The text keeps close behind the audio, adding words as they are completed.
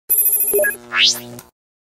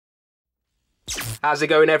How's it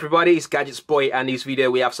going, everybody? It's GadgetsBoy, and in this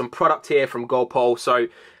video we have some product here from GoPole. So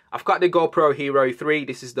I've got the GoPro Hero 3,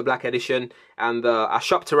 this is the black edition, and I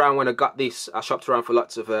shopped around when I got this. I shopped around for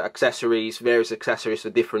lots of accessories, various accessories for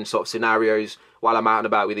different sort of scenarios while I'm out and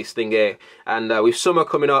about with this thing here. And with summer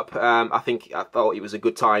coming up, I thought it was a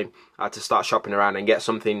good time to start shopping around and get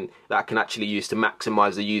something that I can actually use to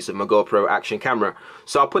maximize the use of my GoPro action camera.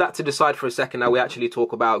 So I'll put that to the side for a second. Now we actually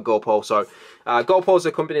talk about GoPole. So GoPole is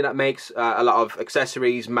a company that makes a lot of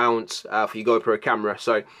accessories, mounts for your GoPro camera.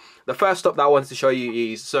 So the first up that I wanted to show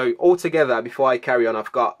you is, so altogether, before I carry on,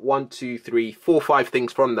 I've got 1, 2, 3, 4, 5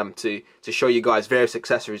 things from them to show you guys various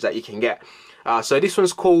accessories that you can get. So this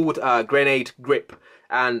one's called Grenade Grip,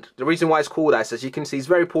 and the reason why it's called that is, as you can see, it's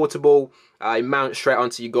very portable. It mounts straight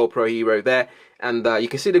onto your GoPro Hero there, and you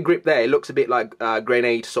can see the grip there. It looks a bit like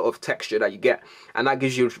grenade sort of texture that you get, and that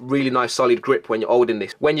gives you a really nice solid grip when you're holding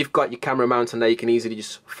this. When you've got your camera mount on there, you can easily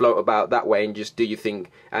just float about that way and just do your thing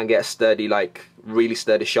and get a sturdy, like really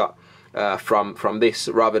sturdy shot from this,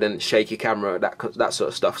 rather than shaky camera, that sort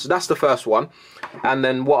of stuff. So that's the first one, and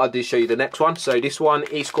then what I'll do is show you the next one. So this one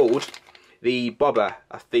is called the Bobber,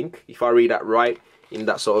 I think, if I read that right, in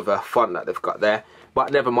that sort of font that they've got there.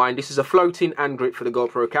 But never mind, this is a floating hand grip for the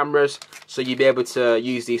GoPro cameras, so you'll be able to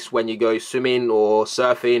use this when you go swimming or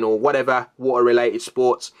surfing or whatever water related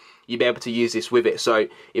sports. You'll be able to use this with it. So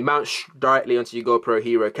it mounts directly onto your GoPro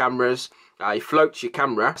Hero cameras. It floats your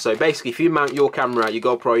camera. So basically, if you mount your camera, your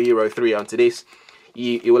GoPro Hero 3 onto this,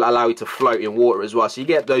 it will allow you to float in water as well. So you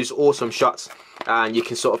get those awesome shots, and you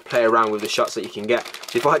can sort of play around with the shots that you can get.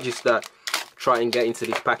 So if I just try and get into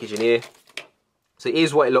this packaging here, so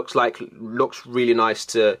here's what it looks like. Looks really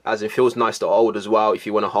nice as it feels nice to hold as well if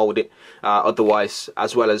you want to hold it. Otherwise,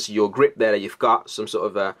 as well as your grip there that you've got, some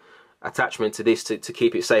sort of attachment to this to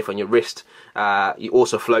keep it safe on your wrist. It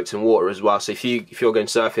also floats in water as well. So if you're going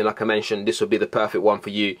surfing, like I mentioned, this would be the perfect one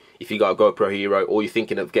for you if you got a GoPro Hero or you're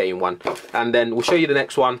thinking of getting one. And then we'll show you the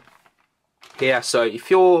next one here. So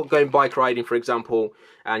if you're going bike riding, for example,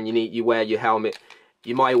 and you wear your helmet,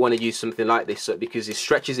 you might want to use something like this, because it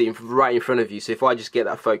stretches it right in front of you. So if I just get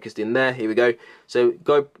that focused in there, here we go. So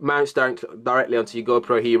mounts directly onto your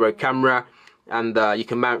GoPro Hero camera, and you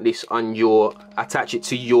can mount this on attach it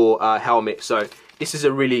to your helmet. So this is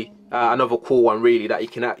a really another cool one really that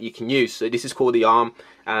you can use. So this is called the arm,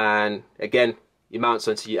 and again, it mounts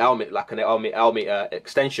onto your helmet like an helmet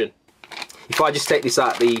extension. If I just take this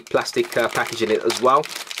out the plastic packaging it as well,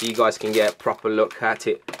 so you guys can get a proper look at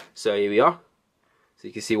it. So here we are. So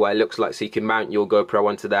you can see what it looks like. So you can mount your GoPro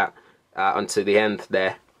onto that, onto the end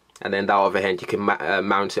there, and then that other end you can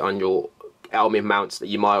mount it on your helmet mounts that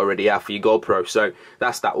you might already have for your GoPro. So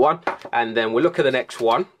that's that one. And then we'll look at the next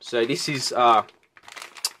one. So this is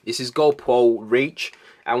GoPole Reach,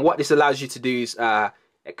 and what this allows you to do is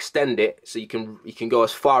extend it, so you can go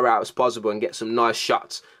as far out as possible and get some nice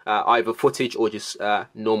shots, either footage or just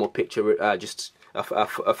normal picture, just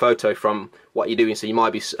a photo from what you're doing. So you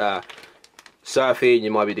might be surfing,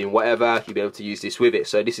 you might be doing whatever, you'll be able to use this with it.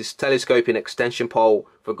 So this is telescoping extension pole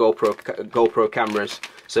for GoPro cameras.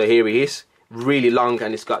 So here it is, really long,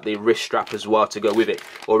 and it's got the wrist strap as well to go with it,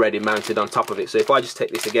 already mounted on top of it. So if I just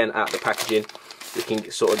take this again out of the packaging, you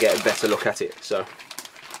can sort of get a better look at it. So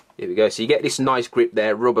here we go. So you get this nice grip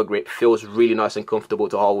there, rubber grip, feels really nice and comfortable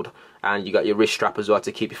to hold, and you got your wrist strap as well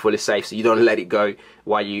to keep you fully safe, so you don't let it go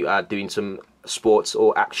while you are doing some sports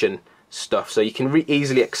or action stuff. So you can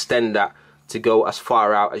easily extend that to go as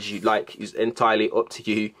far out as you like. It's entirely up to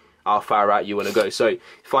you how far out you want to go. So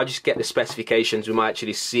if I just get the specifications, we might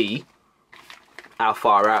actually see how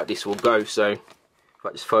far out this will go. So if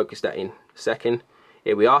I just focus that in a second,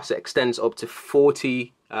 here we are. So it extends up to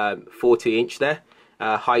 40 inch there,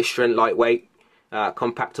 high strength, lightweight,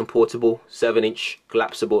 compact and portable, 7-inch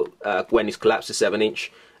collapsible, when it's collapsed to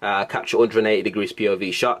 7-inch, capture 180 degrees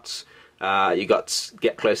POV shots. You got to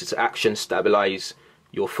get closer to action, stabilize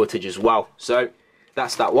your footage as well. So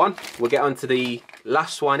that's that one. We'll get on to the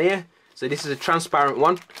last one here. So this is a transparent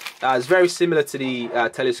one. It's very similar to the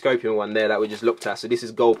telescoping one there that we just looked at. So this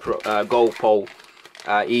is GoPole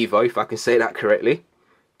Evo, if I can say that correctly.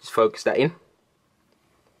 Just focus that in.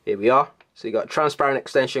 Here we are. So you got transparent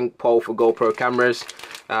extension pole for GoPro cameras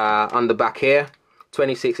on the back here.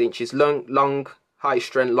 26 inches long, high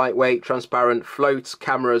strength, lightweight, transparent, floats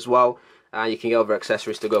camera as well. You can get other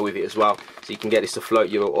accessories to go with it as well. So you can get this to float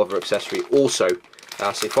your other accessory also.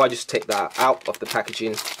 So if I just take that out of the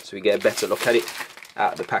packaging, so we get a better look at it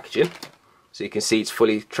out of the packaging. So you can see it's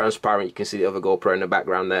fully transparent. You can see the other GoPro in the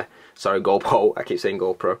background there. Sorry, GoPole, I keep saying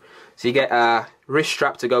GoPro. So you get a wrist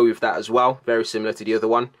strap to go with that as well, very similar to the other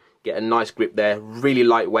one. get a nice grip there. Really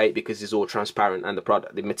lightweight because it's all transparent, and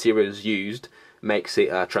the materials used makes it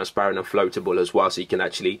transparent and floatable as well, so you can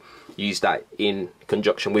actually use that in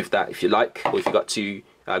conjunction with that if you like. Or if you've got two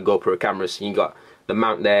GoPro cameras, you got the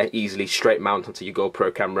mount there, easily straight mount onto your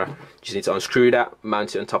GoPro camera. Just need to unscrew that,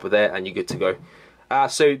 mount it on top of there, and you're good to go.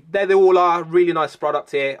 So there they all are. Really nice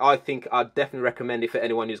product here. I think I'd definitely recommend it for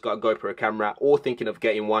anyone who's got a GoPro camera or thinking of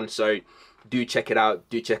getting one. So do check it out.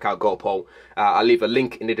 Do check out GoPole. I'll leave a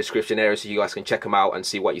link in the description area so you guys can check them out and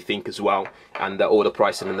see what you think as well. And all the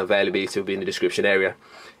pricing and availability will be in the description area.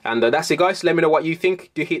 And that's it, guys. Let me know what you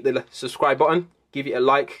think. Do hit the subscribe button. Give it a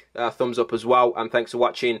like, thumbs up as well. And thanks for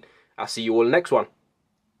watching. I'll see you all in the next one.